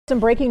Some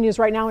breaking news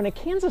right now in a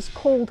Kansas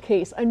cold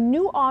case. A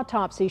new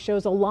autopsy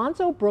shows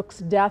Alonzo Brooks'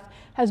 death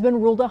has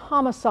been ruled a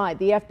homicide.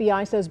 The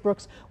FBI says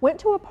Brooks went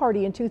to a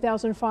party in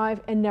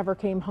 2005 and never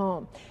came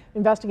home.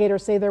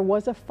 Investigators say there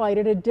was a fight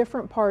at a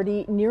different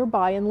party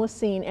nearby in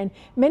Lacine, and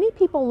many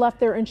people left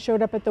there and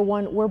showed up at the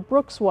one where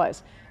Brooks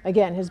was.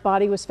 Again, his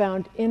body was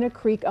found in a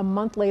creek a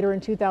month later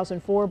in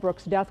 2004.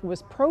 Brooks' death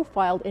was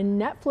profiled in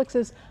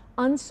Netflix's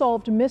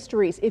Unsolved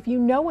Mysteries. If you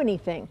know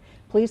anything,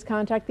 please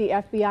contact the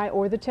FBI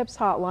or the TIPS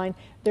hotline.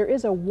 There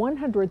is a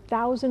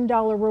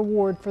 $100,000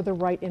 reward for the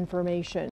right information.